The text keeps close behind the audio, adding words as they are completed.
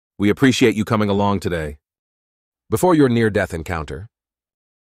We appreciate you coming along today. Before your near-death encounter,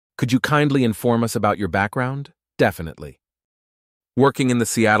 could you kindly inform us about your background? Definitely. Working in the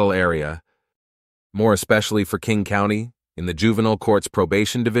Seattle area, more especially for King County, in the Juvenile Courts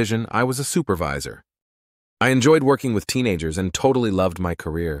Probation Division, I was a supervisor. I enjoyed working with teenagers and totally loved my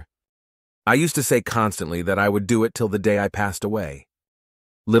career. I used to say constantly that I would do it till the day I passed away.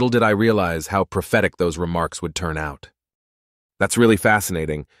 Little did I realize how prophetic those remarks would turn out. That's really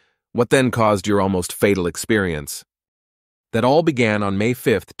fascinating. What then caused your almost fatal experience? That all began on May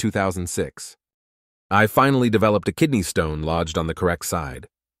 5th, 2006. I finally developed a kidney stone lodged on the correct side.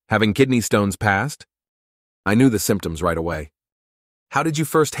 Having kidney stones passed, I knew the symptoms right away. How did you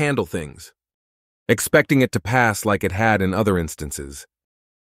first handle things? Expecting it to pass like it had in other instances.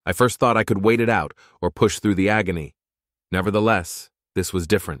 I first thought I could wait it out or push through the agony. Nevertheless, this was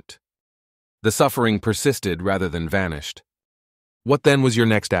different. The suffering persisted rather than vanished. What then was your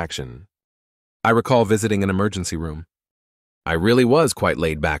next action? I recall visiting an emergency room. I really was quite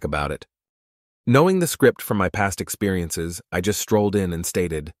laid back about it. Knowing the script from my past experiences, I just strolled in and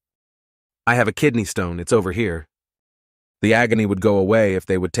stated, "I have a kidney stone, it's over here." The agony would go away if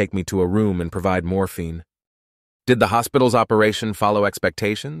they would take me to a room and provide morphine. Did the hospital's operation follow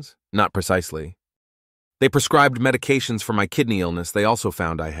expectations? Not precisely. They prescribed medications for my kidney illness they also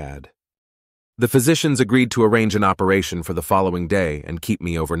found I had. The physicians agreed to arrange an operation for the following day and keep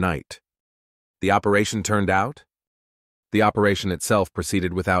me overnight. The operation turned out? The operation itself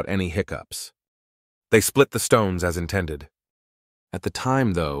proceeded without any hiccups. They split the stones as intended. At the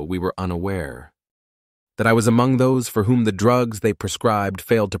time, though, we were unaware that I was among those for whom the drugs they prescribed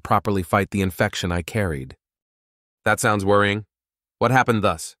failed to properly fight the infection I carried. That sounds worrying. What happened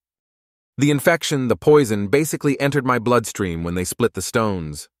thus? The infection, the poison, basically entered my bloodstream when they split the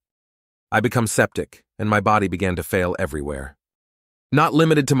stones. I became septic, and my body began to fail everywhere. Not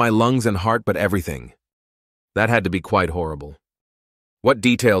limited to my lungs and heart, but everything. That had to be quite horrible. What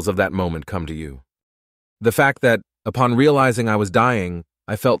details of that moment come to you? The fact that, upon realizing I was dying,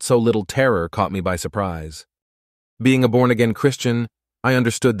 I felt so little terror caught me by surprise. Being a born-again Christian, I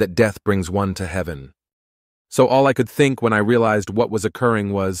understood that death brings one to heaven. So all I could think when I realized what was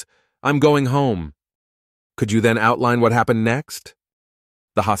occurring was, I'm going home. Could you then outline what happened next?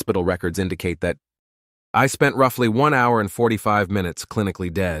 The hospital records indicate that I spent roughly 1 hour and 45 minutes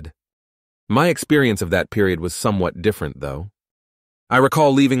clinically dead. My experience of that period was somewhat different, though. I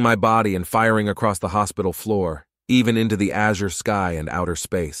recall leaving my body and firing across the hospital floor, even into the azure sky and outer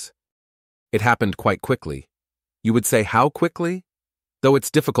space. It happened quite quickly. You would say, how quickly? Though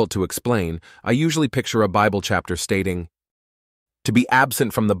it's difficult to explain, I usually picture a Bible chapter stating, "To be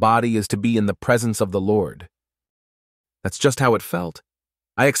absent from the body is to be in the presence of the Lord." That's just how it felt.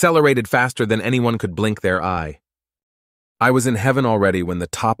 I accelerated faster than anyone could blink their eye. I was in heaven already when the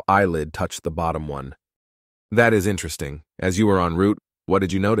top eyelid touched the bottom one. That is interesting. As you were en route, what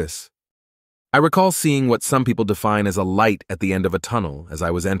did you notice? I recall seeing what some people define as a light at the end of a tunnel as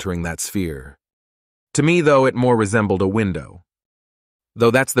I was entering that sphere. To me, though, it more resembled a window.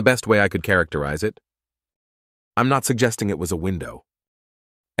 Though that's the best way I could characterize it. I'm not suggesting it was a window.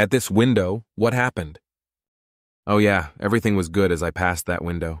 At this window, what happened? Oh yeah, everything was good as I passed that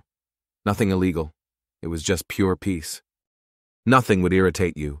window. Nothing illegal. It was just pure peace. Nothing would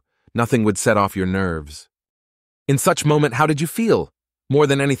irritate you. Nothing would set off your nerves. In such moment, how did you feel? More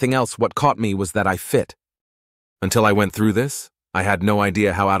than anything else, what caught me was that I fit. Until I went through this, I had no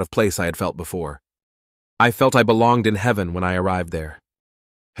idea how out of place I had felt before. I felt I belonged in heaven when I arrived there.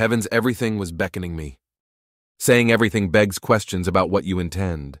 Heaven's everything was beckoning me. Saying everything begs questions about what you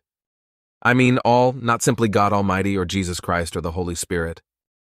intend. I mean all, not simply God Almighty or Jesus Christ or the Holy Spirit.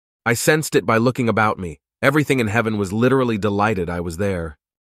 I sensed it by looking about me. Everything in heaven was literally delighted I was there.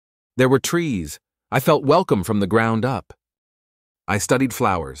 There were trees. I felt welcome from the ground up. I studied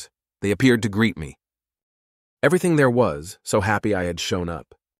flowers. They appeared to greet me. Everything there was, so happy I had shown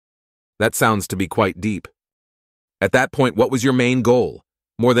up. That sounds to be quite deep. At that point, what was your main goal?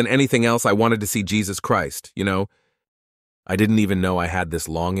 More than anything else, I wanted to see Jesus Christ, you know. I didn't even know I had this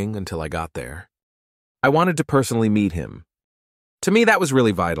longing until I got there. I wanted to personally meet him. To me, that was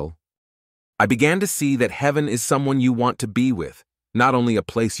really vital. I began to see that heaven is someone you want to be with, not only a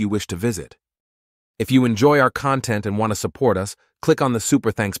place you wish to visit. If you enjoy our content and want to support us, click on the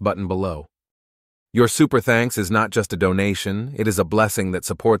Super Thanks button below. Your Super Thanks is not just a donation, it is a blessing that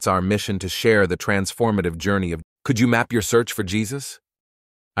supports our mission to share the transformative journey of. Could you map your search for Jesus?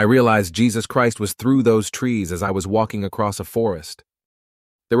 I realized Jesus Christ was through those trees as I was walking across a forest.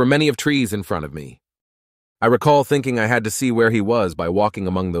 There were many of trees in front of me. I recall thinking I had to see where he was by walking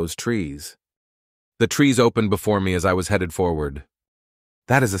among those trees. The trees opened before me as I was headed forward.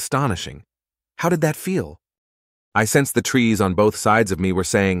 That is astonishing. How did that feel? I sensed the trees on both sides of me were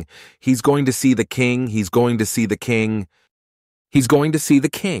saying, "He's going to see the king, he's going to see the king, he's going to see the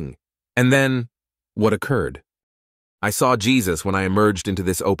king." And then, what occurred? I saw Jesus when I emerged into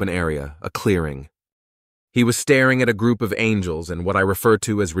this open area, a clearing. He was staring at a group of angels and what I refer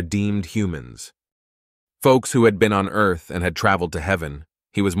to as redeemed humans. Folks who had been on earth and had traveled to heaven.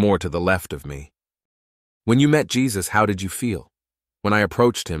 He was more to the left of me. When you met Jesus, how did you feel? When I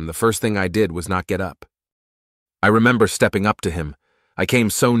approached him, the first thing I did was not get up. I remember stepping up to him. I came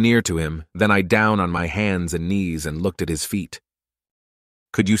so near to him, then I down on my hands and knees and looked at his feet.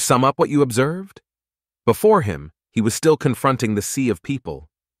 Could you sum up what you observed? Before him, he was still confronting the sea of people,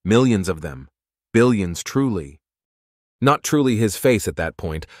 millions of them, billions truly. Not truly his face at that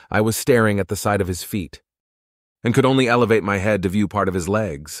point, I was staring at the side of his feet, and could only elevate my head to view part of his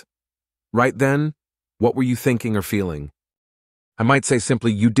legs. Right then, what were you thinking or feeling? I might say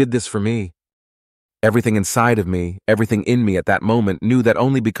simply, you did this for me. Everything inside of me, everything in me at that moment knew that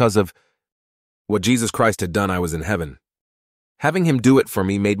only because of what Jesus Christ had done, I was in heaven. Having him do it for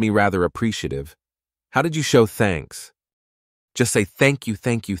me made me rather appreciative. How did you show thanks? Just say thank you,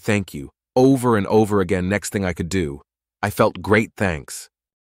 thank you, thank you, over and over again. Next thing I could do. I felt great thanks.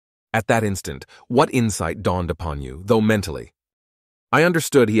 At that instant, what insight dawned upon you, though mentally? I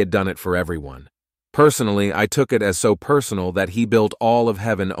understood he had done it for everyone. Personally, I took it as so personal that he built all of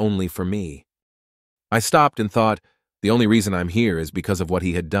heaven only for me. I stopped and thought, the only reason I'm here is because of what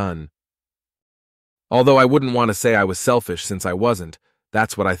he had done. Although I wouldn't want to say I was selfish since I wasn't,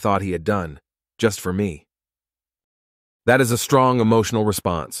 that's what I thought he had done, just for me. That is a strong emotional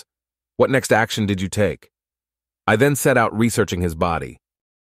response. What next action did you take? I then set out researching his body.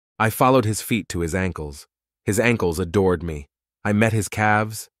 I followed his feet to his ankles. His ankles adored me. I met his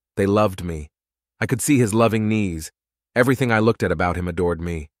calves. They loved me. I could see his loving knees. Everything I looked at about him adored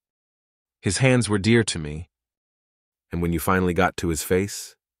me. His hands were dear to me. And when you finally got to his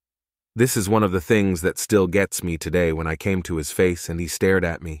face, this is one of the things that still gets me today when I came to his face and he stared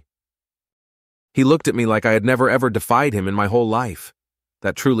at me. He looked at me like I had never ever defied him in my whole life.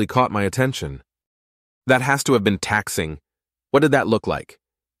 That truly caught my attention. That has to have been taxing. What did that look like?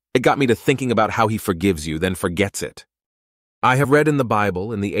 It got me to thinking about how he forgives you, then forgets it. I have read in the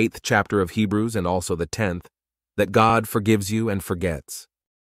Bible, in the 8th chapter of Hebrews and also the 10th, that God forgives you and forgets.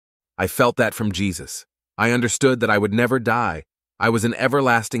 I felt that from Jesus. I understood that I would never die. I was in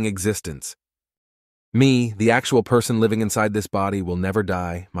everlasting existence. Me, the actual person living inside this body, will never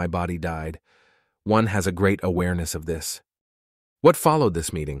die. My body died. One has a great awareness of this. What followed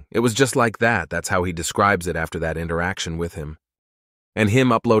this meeting? It was just like that. That's how he describes it after that interaction with him. And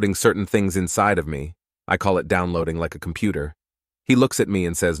him uploading certain things inside of me. I call it downloading like a computer. He looks at me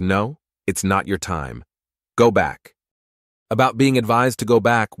and says, "No, it's not your time. Go back." About being advised to go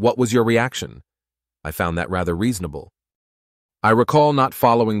back, what was your reaction? I found that rather reasonable. I recall not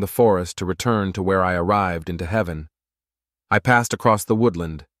following the forest to return to where I arrived into heaven. I passed across the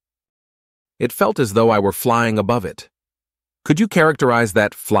woodland. It felt as though I were flying above it. Could you characterize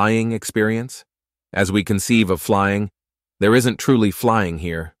that flying experience? As we conceive of flying, there isn't truly flying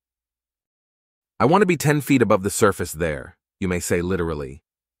here. I want to be 10 feet above the surface there, you may say literally,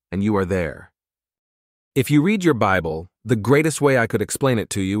 and you are there. If you read your Bible, the greatest way I could explain it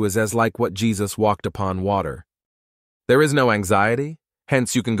to you is as like what Jesus walked upon water. There is no anxiety,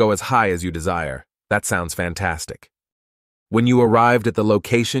 hence you can go as high as you desire. That sounds fantastic. When you arrived at the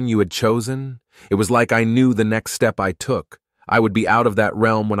location you had chosen, it was like I knew the next step I took. I would be out of that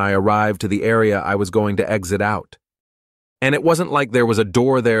realm when I arrived to the area I was going to exit out. And it wasn't like there was a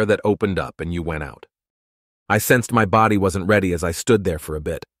door there that opened up and you went out. I sensed my body wasn't ready as I stood there for a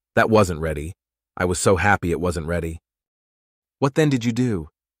bit. That wasn't ready. I was so happy it wasn't ready. What then did you do?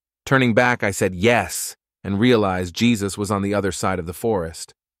 Turning back, I said yes, and realized Jesus was on the other side of the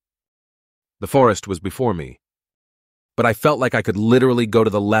forest. The forest was before me. But I felt like I could literally go to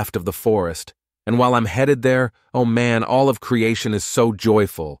the left of the forest, and while I'm headed there, oh man, all of creation is so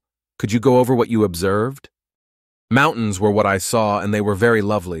joyful. Could you go over what you observed? Mountains were what I saw, and they were very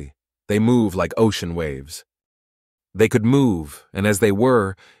lovely. They move like ocean waves. They could move, and as they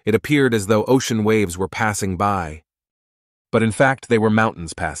were, it appeared as though ocean waves were passing by. But in fact, they were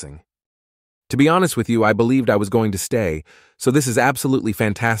mountains passing. To be honest with you, I believed I was going to stay, so this is absolutely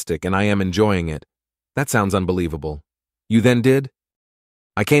fantastic and I am enjoying it. That sounds unbelievable. You then did?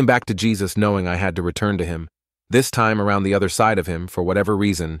 I came back to Jesus knowing I had to return to him, this time around the other side of him for whatever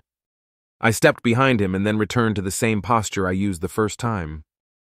reason. I stepped behind him and then returned to the same posture I used the first time.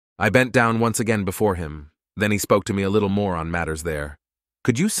 I bent down once again before him. Then he spoke to me a little more on matters there.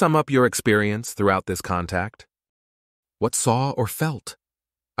 Could you sum up your experience throughout this contact? What saw or felt?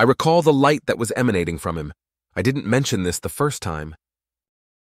 I recall the light that was emanating from him. I didn't mention this the first time,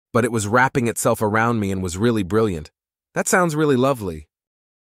 but it was wrapping itself around me and was really brilliant. That sounds really lovely.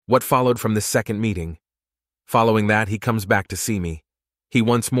 What followed from this second meeting? Following that, he comes back to see me. He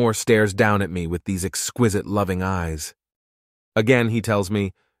once more stares down at me with these exquisite, loving eyes. Again, he tells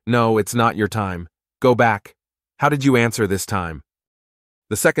me, "No, it's not your time. Go back. How did you answer this time?"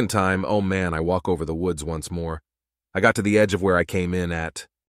 The second time, oh man, I walk over the woods once more. I got to the edge of where I came in at,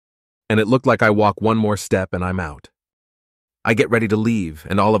 and it looked like I walk one more step and I'm out. I get ready to leave,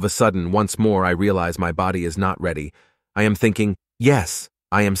 and all of a sudden, once more, I realize my body is not ready. I am thinking, yes,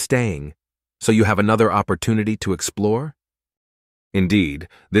 I am staying. So you have another opportunity to explore? Indeed,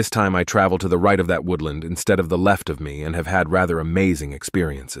 this time I travel to the right of that woodland instead of the left of me and have had rather amazing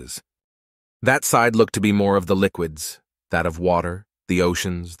experiences. That side looked to be more of the liquids, that of water, the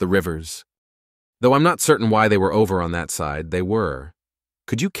oceans, the rivers. Though I'm not certain why they were over on that side, they were.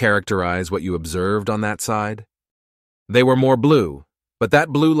 Could you characterize what you observed on that side? They were more blue, but that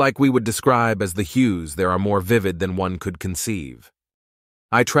blue like we would describe as the hues there are more vivid than one could conceive.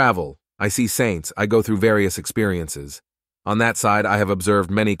 I travel, I see saints, I go through various experiences. On that side I have observed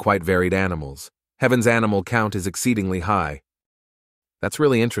many quite varied animals. Heaven's animal count is exceedingly high. That's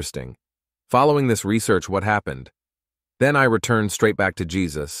really interesting. Following this research, what happened? Then I returned straight back to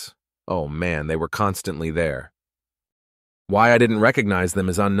Jesus. Oh man, they were constantly there. Why I didn't recognize them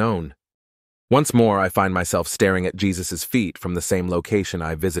is unknown. Once more, I find myself staring at Jesus' feet from the same location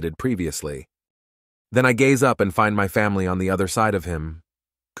I visited previously. Then I gaze up and find my family on the other side of him.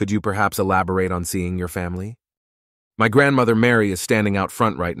 Could you perhaps elaborate on seeing your family? My grandmother Mary is standing out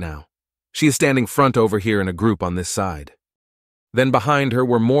front right now. She is standing front over here in a group on this side. Then behind her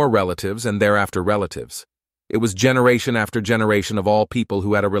were more relatives and thereafter relatives. It was generation after generation of all people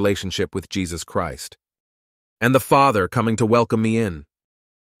who had a relationship with Jesus Christ. And the Father coming to welcome me in.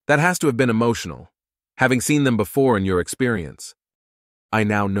 That has to have been emotional, having seen them before in your experience. I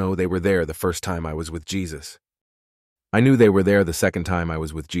now know they were there the first time I was with Jesus. I knew they were there the second time I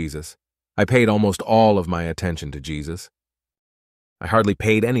was with Jesus. I paid almost all of my attention to Jesus. I hardly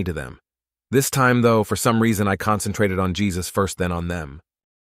paid any to them. This time, though, for some reason I concentrated on Jesus first, then on them.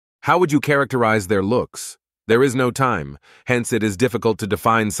 How would you characterize their looks? There is no time, hence it is difficult to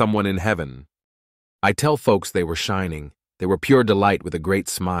define someone in heaven. I tell folks they were shining. They were pure delight with a great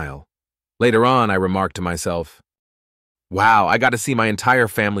smile. Later on, I remarked to myself, wow, I got to see my entire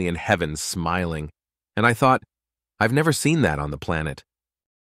family in heaven smiling. And I thought, I've never seen that on the planet.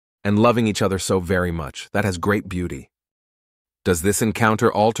 And loving each other so very much, that has great beauty. Does this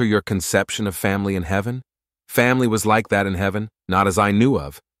encounter alter your conception of family in heaven? Family was like that in heaven, not as I knew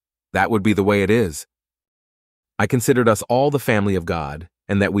of. That would be the way it is. I considered us all the family of God,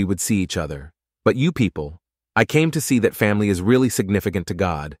 and that we would see each other. But you people, I came to see that family is really significant to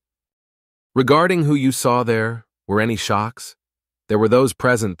God. Regarding who you saw there, were any shocks? There were those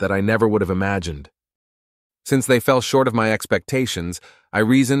present that I never would have imagined. Since they fell short of my expectations, I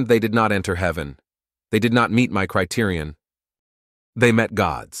reasoned they did not enter heaven. They did not meet my criterion. They met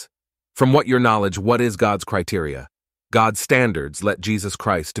God's. From what your knowledge, what is God's criteria? God's standards let Jesus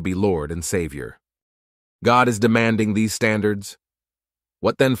Christ to be Lord and Savior. God is demanding these standards.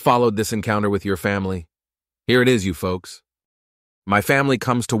 What then followed this encounter with your family? Here it is, you folks. My family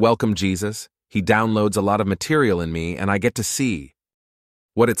comes to welcome Jesus. He downloads a lot of material in me, and I get to see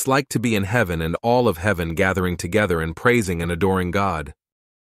what it's like to be in heaven and all of heaven gathering together and praising and adoring God.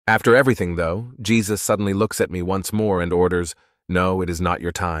 After everything, though, Jesus suddenly looks at me once more and orders, "No, it is not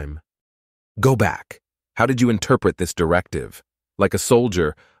your time. Go back." How did you interpret this directive? Like a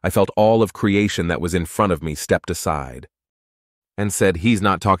soldier, I felt all of creation that was in front of me stepped aside and said, "He's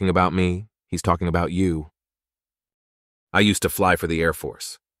not talking about me, he's talking about you." I used to fly for the Air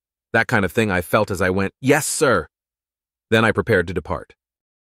Force. That kind of thing I felt as I went, "Yes, sir." Then I prepared to depart.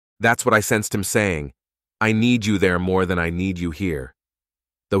 That's what I sensed him saying. I need you there more than I need you here.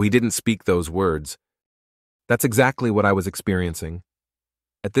 Though he didn't speak those words. That's exactly what I was experiencing.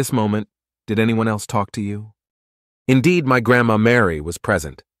 At this moment, did anyone else talk to you? Indeed, my grandma Mary was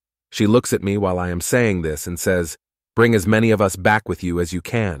present. She looks at me while I am saying this and says, "Bring as many of us back with you as you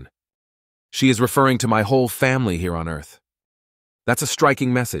can." She is referring to my whole family here on earth. That's a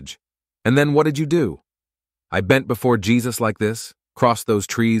striking message. And then what did you do? I bent before Jesus like this, crossed those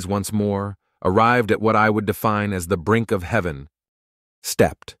trees once more, arrived at what I would define as the brink of heaven,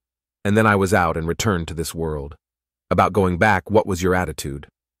 stepped, and then I was out and returned to this world. About going back, what was your attitude?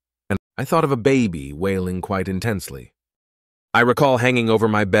 And I thought of a baby wailing quite intensely. I recall hanging over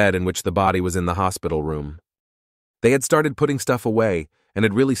my bed in which the body was in the hospital room. They had started putting stuff away and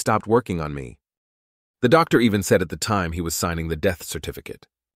had really stopped working on me. The doctor even said at the time he was signing the death certificate.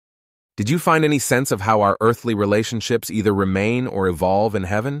 Did you find any sense of how our earthly relationships either remain or evolve in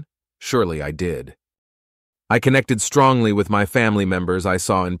heaven? Surely I did. I connected strongly with my family members I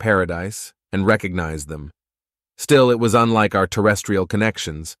saw in paradise and recognized them. Still, it was unlike our terrestrial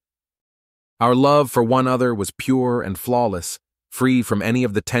connections. Our love for one another was pure and flawless, free from any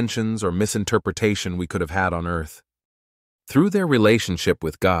of the tensions or misinterpretation we could have had on earth. Through their relationship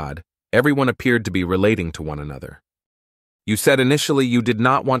with God, everyone appeared to be relating to one another. You said initially you did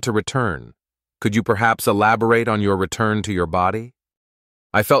not want to return. Could you perhaps elaborate on your return to your body?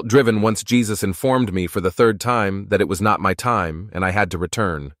 I felt driven once Jesus informed me for the third time that it was not my time and I had to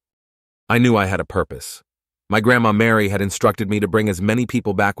return. I knew I had a purpose. My Grandma Mary had instructed me to bring as many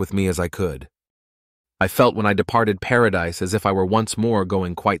people back with me as I could. I felt when I departed paradise as if I were once more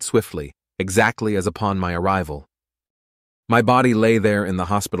going quite swiftly, exactly as upon my arrival. My body lay there in the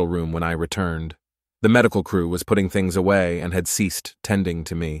hospital room when I returned. The medical crew was putting things away and had ceased tending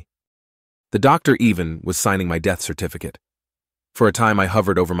to me. The doctor even was signing my death certificate. For a time I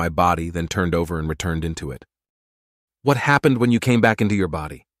hovered over my body, then turned over and returned into it. What happened when you came back into your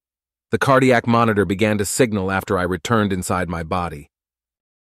body? The cardiac monitor began to signal after I returned inside my body.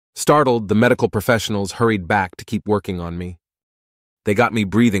 Startled, the medical professionals hurried back to keep working on me. They got me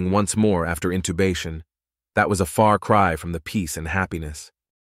breathing once more after intubation. That was a far cry from the peace and happiness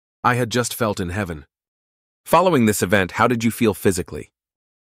I had just felt in heaven. Following this event, how did you feel physically?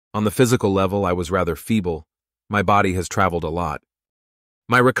 On the physical level, I was rather feeble. My body has traveled a lot.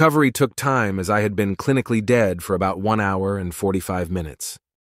 My recovery took time as I had been clinically dead for about 1 hour and 45 minutes.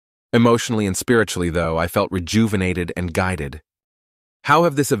 Emotionally and spiritually, though, I felt rejuvenated and guided. How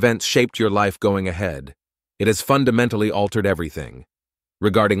have this event shaped your life going ahead? It has fundamentally altered everything.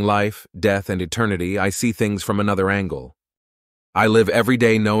 Regarding life, death, and eternity, I see things from another angle. I live every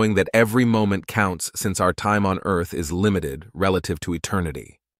day knowing that every moment counts since our time on earth is limited relative to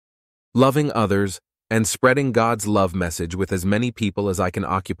eternity. Loving others and spreading God's love message with as many people as I can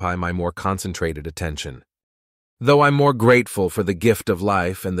occupy my more concentrated attention. Though I'm more grateful for the gift of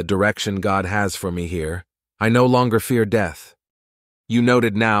life and the direction God has for me here, I no longer fear death. You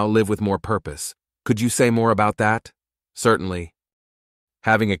noted now live with more purpose. Could you say more about that? Certainly.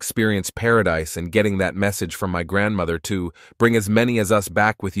 Having experienced paradise and getting that message from my grandmother to bring as many as us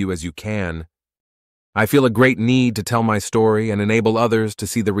back with you as you can, I feel a great need to tell my story and enable others to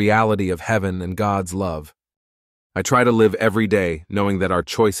see the reality of heaven and God's love. I try to live every day knowing that our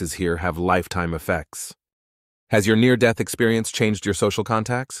choices here have lifetime effects. Has your near-death experience changed your social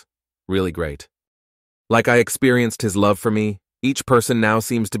contacts? Really great. Like I experienced His love for me, each person now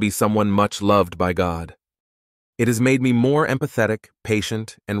seems to be someone much loved by God. It has made me more empathetic,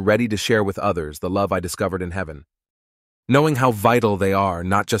 patient, and ready to share with others the love I discovered in heaven. Knowing how vital they are,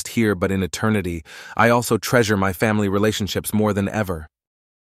 not just here but in eternity, I also treasure my family relationships more than ever.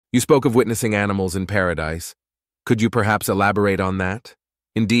 You spoke of witnessing animals in paradise. Could you perhaps elaborate on that?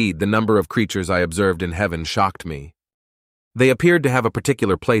 Indeed, the number of creatures I observed in heaven shocked me. They appeared to have a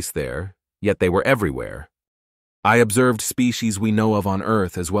particular place there, yet they were everywhere. I observed species we know of on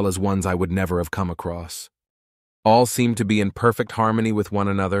Earth as well as ones I would never have come across. All seem to be in perfect harmony with one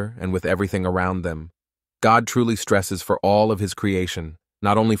another and with everything around them. God truly stresses for all of His creation,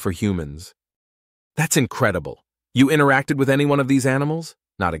 not only for humans. That's incredible. You interacted with any one of these animals?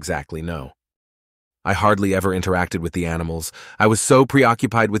 Not exactly, no. I hardly ever interacted with the animals. I was so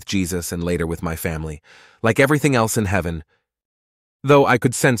preoccupied with Jesus and later with my family. Like everything else in heaven, though I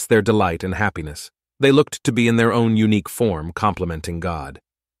could sense their delight and happiness, they looked to be in their own unique form, complementing God.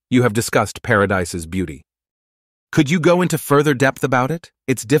 You have discussed paradise's beauty. Could you go into further depth about it?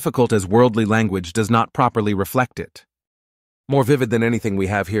 It's difficult as worldly language does not properly reflect it. More vivid than anything we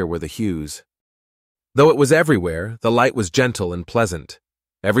have here were the hues. Though it was everywhere, the light was gentle and pleasant.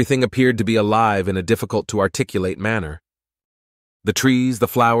 Everything appeared to be alive in a difficult-to-articulate manner. The trees, the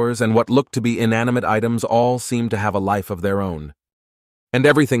flowers, and what looked to be inanimate items all seemed to have a life of their own. And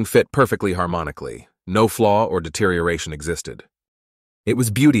everything fit perfectly harmonically. No flaw or deterioration existed. It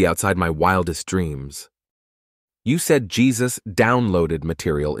was beauty outside my wildest dreams. You said Jesus downloaded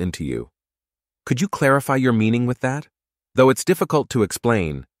material into you. Could you clarify your meaning with that? Though it's difficult to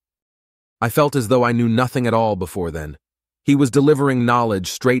explain. I felt as though I knew nothing at all before then. He was delivering knowledge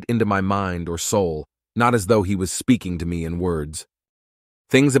straight into my mind or soul, not as though He was speaking to me in words.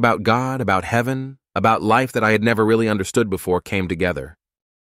 Things about God, about heaven, about life that I had never really understood before came together.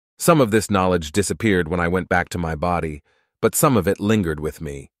 Some of this knowledge disappeared when I went back to my body, but some of it lingered with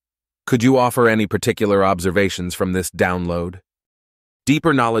me. Could you offer any particular observations from this download?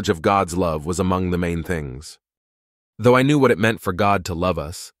 Deeper knowledge of God's love was among the main things. Though I knew what it meant for God to love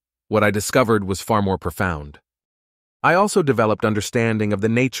us, what I discovered was far more profound. I also developed understanding of the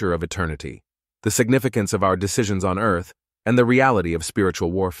nature of eternity, the significance of our decisions on earth, and the reality of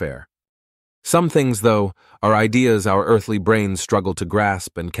spiritual warfare. Some things, though, are ideas our earthly brains struggle to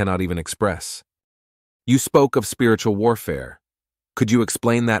grasp and cannot even express. You spoke of spiritual warfare. Could you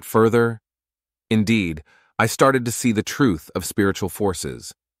explain that further? Indeed, I started to see the truth of spiritual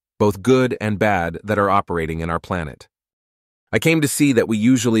forces, both good and bad, that are operating in our planet. I came to see that we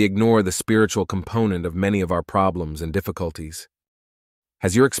usually ignore the spiritual component of many of our problems and difficulties.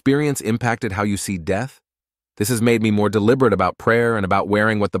 Has your experience impacted how you see death? This has made me more deliberate about prayer and about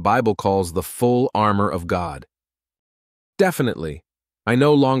wearing what the Bible calls the full armor of God. Definitely, I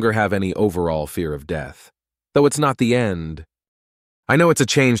no longer have any overall fear of death, though it's not the end. I know it's a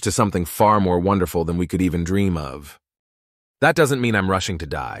change to something far more wonderful than we could even dream of. That doesn't mean I'm rushing to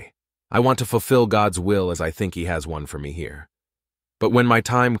die. I want to fulfill God's will as I think He has one for me here. But when my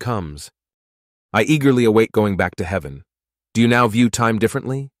time comes, I eagerly await going back to heaven. Do you now view time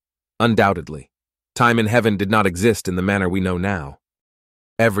differently? Undoubtedly. Time in heaven did not exist in the manner we know now.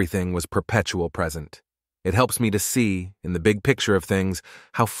 Everything was perpetual present. It helps me to see, in the big picture of things,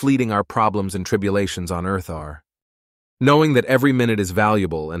 how fleeting our problems and tribulations on earth are. Knowing that every minute is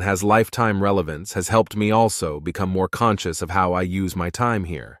valuable and has lifetime relevance has helped me also become more conscious of how I use my time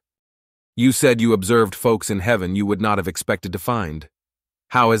here. You said you observed folks in heaven you would not have expected to find.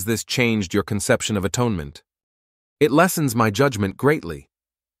 How has this changed your conception of atonement? It lessens my judgment greatly.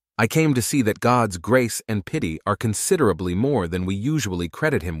 I came to see that God's grace and pity are considerably more than we usually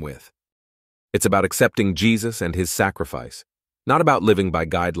credit Him with. It's about accepting Jesus and His sacrifice, not about living by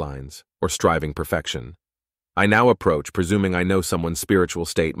guidelines or striving perfection. I now approach presuming I know someone's spiritual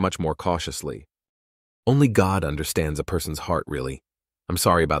state much more cautiously. Only God understands a person's heart, really. I'm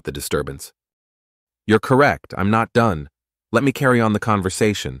sorry about the disturbance. You're correct, I'm not done. Let me carry on the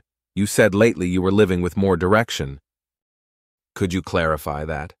conversation. You said lately you were living with more direction. Could you clarify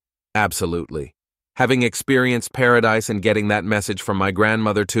that? Absolutely. Having experienced paradise and getting that message from my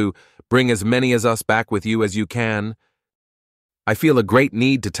grandmother to bring as many as us back with you as you can, I feel a great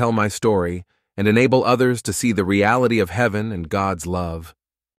need to tell my story and enable others to see the reality of heaven and God's love.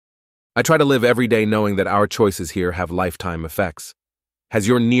 I try to live every day knowing that our choices here have lifetime effects. Has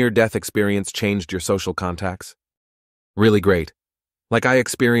your near-death experience changed your social contacts? Really great. Like I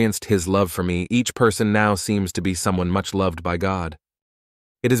experienced His love for me, each person now seems to be someone much loved by God.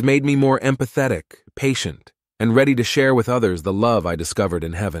 It has made me more empathetic, patient, and ready to share with others the love I discovered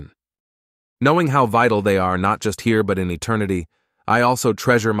in heaven. Knowing how vital they are not just here but in eternity, I also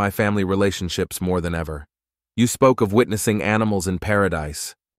treasure my family relationships more than ever. You spoke of witnessing animals in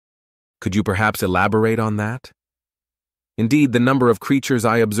paradise. Could you perhaps elaborate on that? Indeed, the number of creatures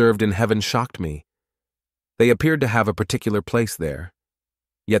I observed in heaven shocked me. They appeared to have a particular place there,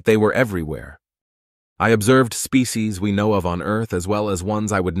 yet they were everywhere. I observed species we know of on Earth as well as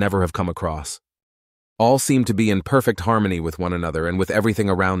ones I would never have come across. All seemed to be in perfect harmony with one another and with everything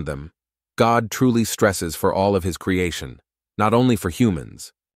around them. God truly stresses for all of His creation, not only for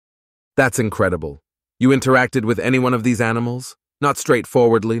humans. That's incredible. You interacted with any one of these animals? Not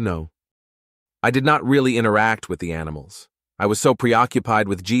straightforwardly, no. I did not really interact with the animals. I was so preoccupied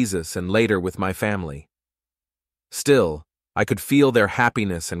with Jesus and later with my family. Still, I could feel their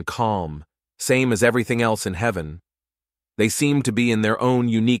happiness and calm, same as everything else in heaven. They seemed to be in their own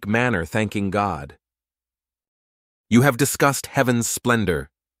unique manner thanking God. You have discussed heaven's splendor.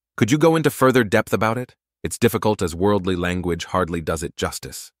 Could you go into further depth about it? It's difficult as worldly language hardly does it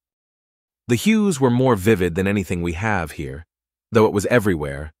justice. The hues were more vivid than anything we have here. Though it was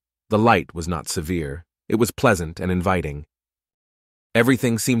everywhere, the light was not severe. It was pleasant and inviting.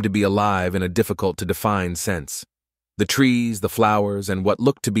 Everything seemed to be alive in a difficult-to-define sense. The trees, the flowers, and what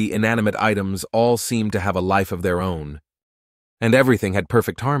looked to be inanimate items all seemed to have a life of their own. And everything had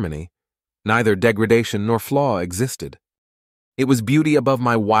perfect harmony. Neither degradation nor flaw existed. It was beauty above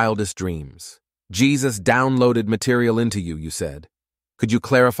my wildest dreams. Jesus downloaded material into you, you said. Could you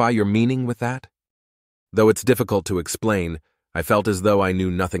clarify your meaning with that? Though it's difficult to explain, I felt as though I knew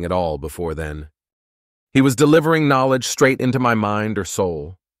nothing at all before then. He was delivering knowledge straight into my mind or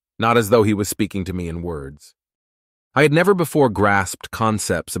soul, not as though He was speaking to me in words. I had never before grasped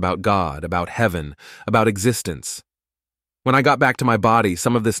concepts about God, about heaven, about existence. When I got back to my body,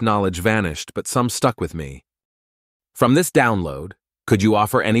 some of this knowledge vanished, but some stuck with me. From this download, could you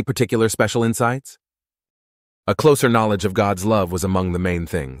offer any particular special insights? A closer knowledge of God's love was among the main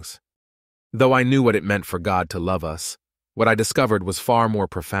things. Though I knew what it meant for God to love us, what I discovered was far more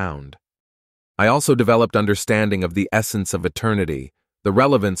profound. I also developed understanding of the essence of eternity, the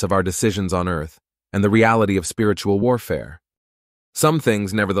relevance of our decisions on earth, and the reality of spiritual warfare. Some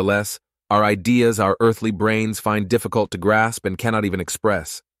things, nevertheless, Our ideas our earthly brains find difficult to grasp and cannot even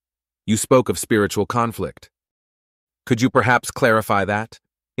express. You spoke of spiritual conflict. Could you perhaps clarify that?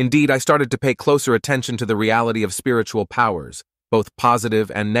 Indeed, I started to pay closer attention to the reality of spiritual powers, both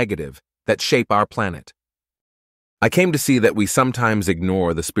positive and negative, that shape our planet. I came to see that we sometimes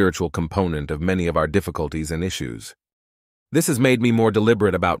ignore the spiritual component of many of our difficulties and issues. This has made me more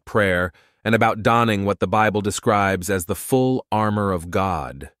deliberate about prayer and about donning what the Bible describes as the full armor of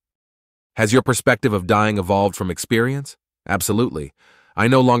God. Has your perspective of dying evolved from experience? Absolutely. I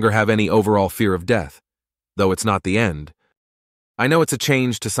no longer have any overall fear of death, though it's not the end. I know it's a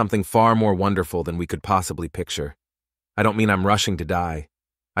change to something far more wonderful than we could possibly picture. I don't mean I'm rushing to die.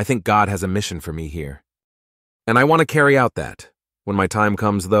 I think God has a mission for me here. And I want to carry out that. When my time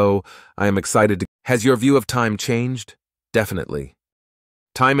comes, though, I am excited to... Has your view of time changed? Definitely.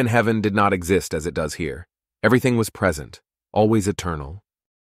 Time in heaven did not exist as it does here. Everything was present, always eternal.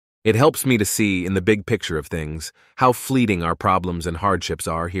 It helps me to see, in the big picture of things, how fleeting our problems and hardships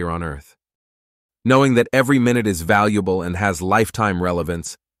are here on earth. Knowing that every minute is valuable and has lifetime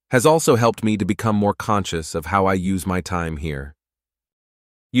relevance has also helped me to become more conscious of how I use my time here.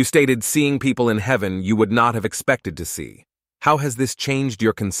 You stated seeing people in heaven you would not have expected to see. How has this changed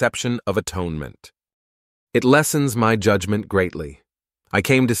your conception of atonement? It lessens my judgment greatly. I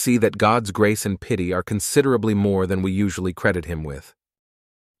came to see that God's grace and pity are considerably more than we usually credit him with.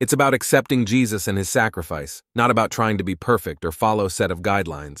 It's about accepting Jesus and his sacrifice, not about trying to be perfect or follow a set of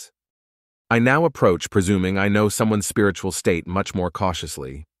guidelines. I now approach presuming I know someone's spiritual state much more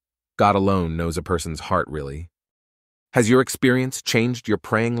cautiously. God alone knows a person's heart, really. Has your experience changed your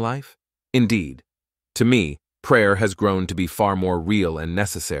praying life? Indeed. To me, prayer has grown to be far more real and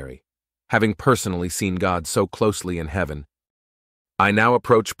necessary. Having personally seen God so closely in heaven, I now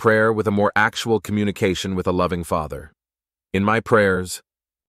approach prayer with a more actual communication with a loving Father. In my prayers,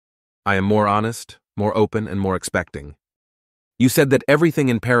 I am more honest, more open, and more expecting. You said that everything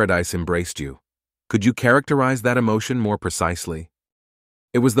in paradise embraced you. Could you characterize that emotion more precisely?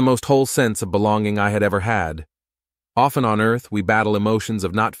 It was the most whole sense of belonging I had ever had. Often on earth, we battle emotions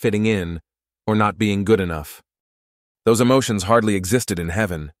of not fitting in or not being good enough. Those emotions hardly existed in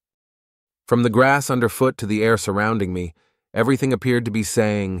heaven. From the grass underfoot to the air surrounding me, everything appeared to be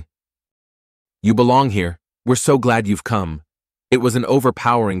saying, "You belong here. We're so glad you've come." It was an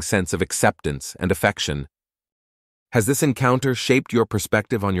overpowering sense of acceptance and affection. Has this encounter shaped your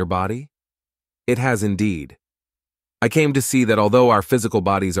perspective on your body? It has indeed. I came to see that although our physical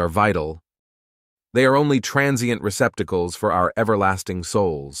bodies are vital, they are only transient receptacles for our everlasting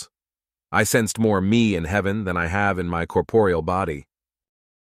souls. I sensed more me in heaven than I have in my corporeal body.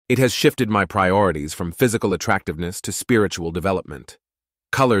 It has shifted my priorities from physical attractiveness to spiritual development.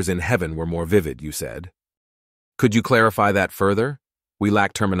 Colors in heaven were more vivid, you said. Could you clarify that further? We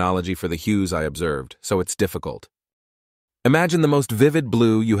lack terminology for the hues I observed, so it's difficult. Imagine the most vivid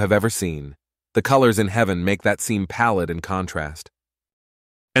blue you have ever seen. The colors in heaven make that seem pallid in contrast.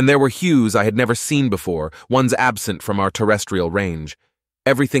 And there were hues I had never seen before, ones absent from our terrestrial range.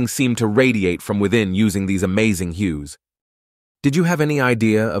 Everything seemed to radiate from within using these amazing hues. Did you have any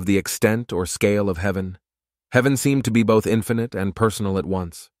idea of the extent or scale of heaven? Heaven seemed to be both infinite and personal at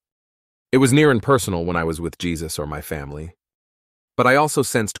once. It was near and personal when I was with Jesus or my family. But I also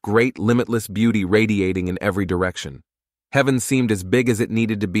sensed great, limitless beauty radiating in every direction. Heaven seemed as big as it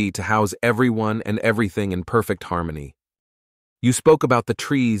needed to be to house everyone and everything in perfect harmony. You spoke about the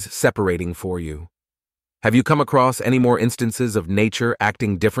trees separating for you. Have you come across any more instances of nature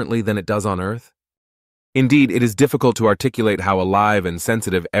acting differently than it does on earth? Indeed, it is difficult to articulate how alive and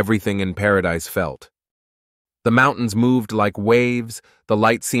sensitive everything in paradise felt. The mountains moved like waves, the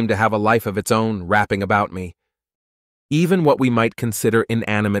light seemed to have a life of its own wrapping about me. Even what we might consider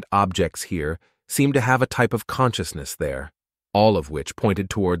inanimate objects here seemed to have a type of consciousness there, all of which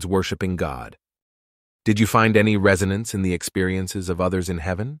pointed towards worshiping God. Did you find any resonance in the experiences of others in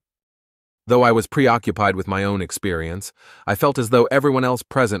heaven? Though I was preoccupied with my own experience, I felt as though everyone else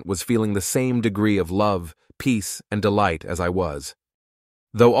present was feeling the same degree of love, peace, and delight as I was.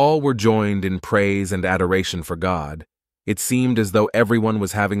 Though all were joined in praise and adoration for God, it seemed as though everyone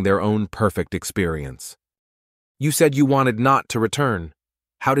was having their own perfect experience. You said you wanted not to return.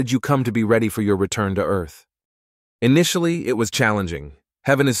 How did you come to be ready for your return to earth? Initially, it was challenging.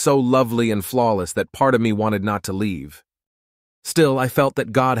 Heaven is so lovely and flawless that part of me wanted not to leave. Still, I felt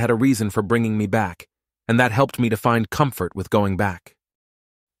that God had a reason for bringing me back, and that helped me to find comfort with going back.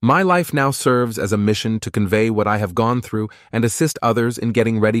 My life now serves as a mission to convey what I have gone through and assist others in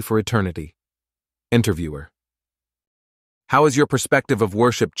getting ready for eternity. Interviewer: How has your perspective of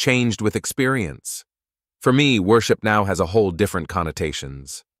worship changed with experience? For me, worship now has a whole different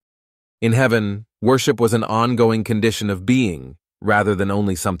connotations. In heaven, worship was an ongoing condition of being, rather than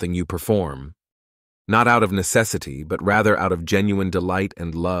only something you perform. Not out of necessity, but rather out of genuine delight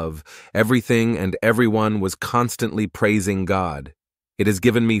and love, everything and everyone was constantly praising God. It has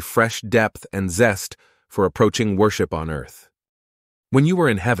given me fresh depth and zest for approaching worship on earth. When you were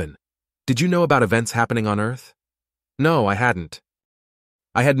in heaven, did you know about events happening on earth? No, I hadn't.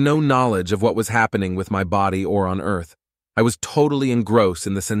 I had no knowledge of what was happening with my body or on earth. I was totally engrossed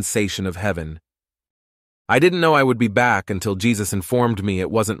in the sensation of heaven. I didn't know I would be back until Jesus informed me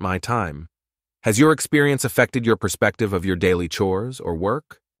it wasn't my time. Has your experience affected your perspective of your daily chores or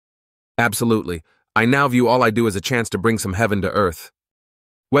work? Absolutely. I now view all I do as a chance to bring some heaven to earth.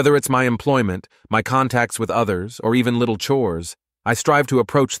 Whether it's my employment, my contacts with others, or even little chores, I strive to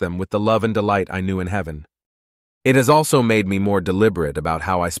approach them with the love and delight I knew in heaven. It has also made me more deliberate about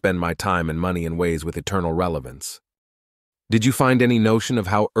how I spend my time and money in ways with eternal relevance. Did you find any notion of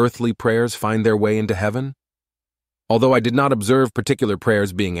how earthly prayers find their way into heaven? Although I did not observe particular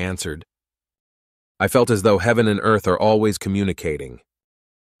prayers being answered, I felt as though heaven and earth are always communicating.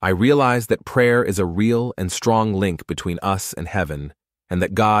 I realized that prayer is a real and strong link between us and heaven, and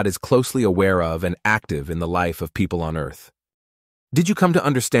that God is closely aware of and active in the life of people on earth. Did you come to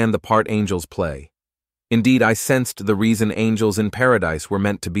understand the part angels play? Indeed, I sensed the reason angels in paradise were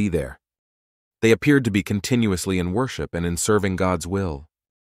meant to be there. They appeared to be continuously in worship and in serving God's will.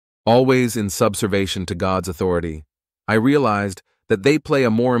 Always in subservation to God's authority, I realized that they play a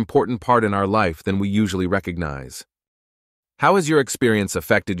more important part in our life than we usually recognize. How has your experience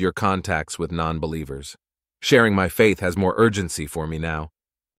affected your contacts with non-believers? Sharing my faith has more urgency for me now.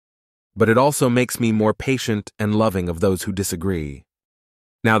 But it also makes me more patient and loving of those who disagree.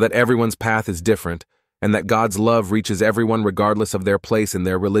 Now that everyone's path is different, and that God's love reaches everyone regardless of their place in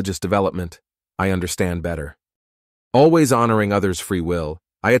their religious development, I understand better. Always honoring others' free will,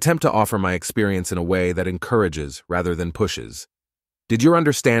 I attempt to offer my experience in a way that encourages rather than pushes. Did your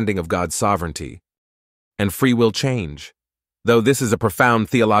understanding of God's sovereignty and free will change? Though this is a profound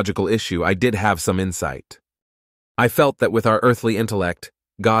theological issue, I did have some insight. I felt that with our earthly intellect,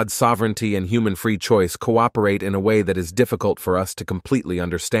 God's sovereignty and human free choice cooperate in a way that is difficult for us to completely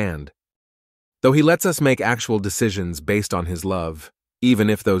understand. Though He lets us make actual decisions based on His love, even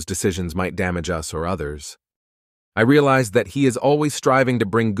if those decisions might damage us or others, I realized that He is always striving to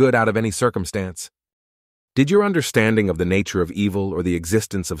bring good out of any circumstance. Did your understanding of the nature of evil or the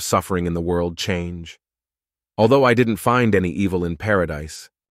existence of suffering in the world change? Although I didn't find any evil in paradise,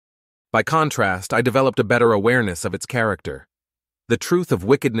 by contrast, I developed a better awareness of its character. The truth of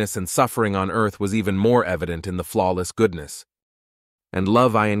wickedness and suffering on earth was even more evident in the flawless goodness and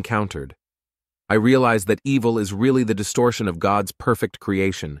love I encountered. I realized that evil is really the distortion of God's perfect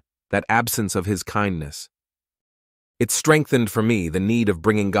creation, that absence of His kindness. It strengthened for me the need of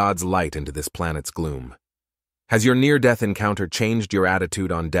bringing God's light into this planet's gloom. Has your near-death encounter changed your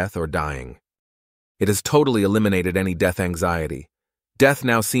attitude on death or dying? It has totally eliminated any death anxiety. Death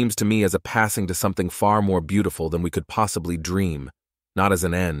now seems to me as a passing to something far more beautiful than we could possibly dream, not as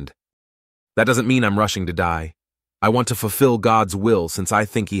an end. That doesn't mean I'm rushing to die. I want to fulfill God's will since I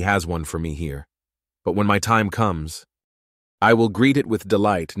think He has one for me here. But when my time comes, I will greet it with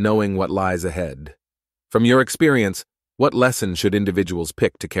delight, knowing what lies ahead. From your experience, what lesson should individuals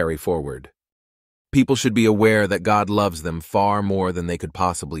pick to carry forward? People should be aware that God loves them far more than they could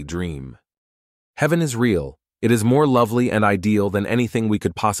possibly dream. Heaven is real. It is more lovely and ideal than anything we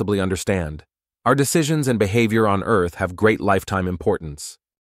could possibly understand. Our decisions and behavior on earth have great lifetime importance.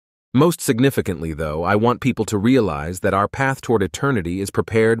 Most significantly, though, I want people to realize that our path toward eternity is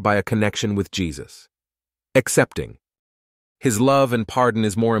prepared by a connection with Jesus. Accepting His love and pardon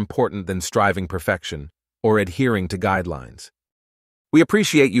is more important than striving perfection or adhering to guidelines. We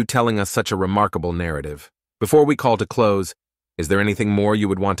appreciate you telling us such a remarkable narrative. Before we call to close, is there anything more you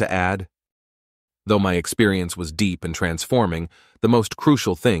would want to add? Though my experience was deep and transforming, the most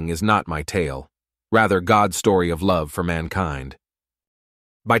crucial thing is not my tale, rather God's story of love for mankind.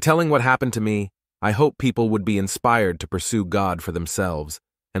 By telling what happened to me, I hope people would be inspired to pursue God for themselves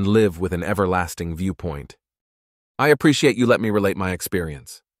and live with an everlasting viewpoint. I appreciate you let me relate my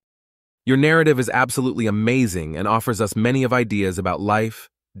experience. Your narrative is absolutely amazing and offers us many of ideas about life,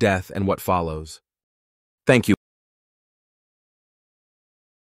 death, and what follows. Thank you.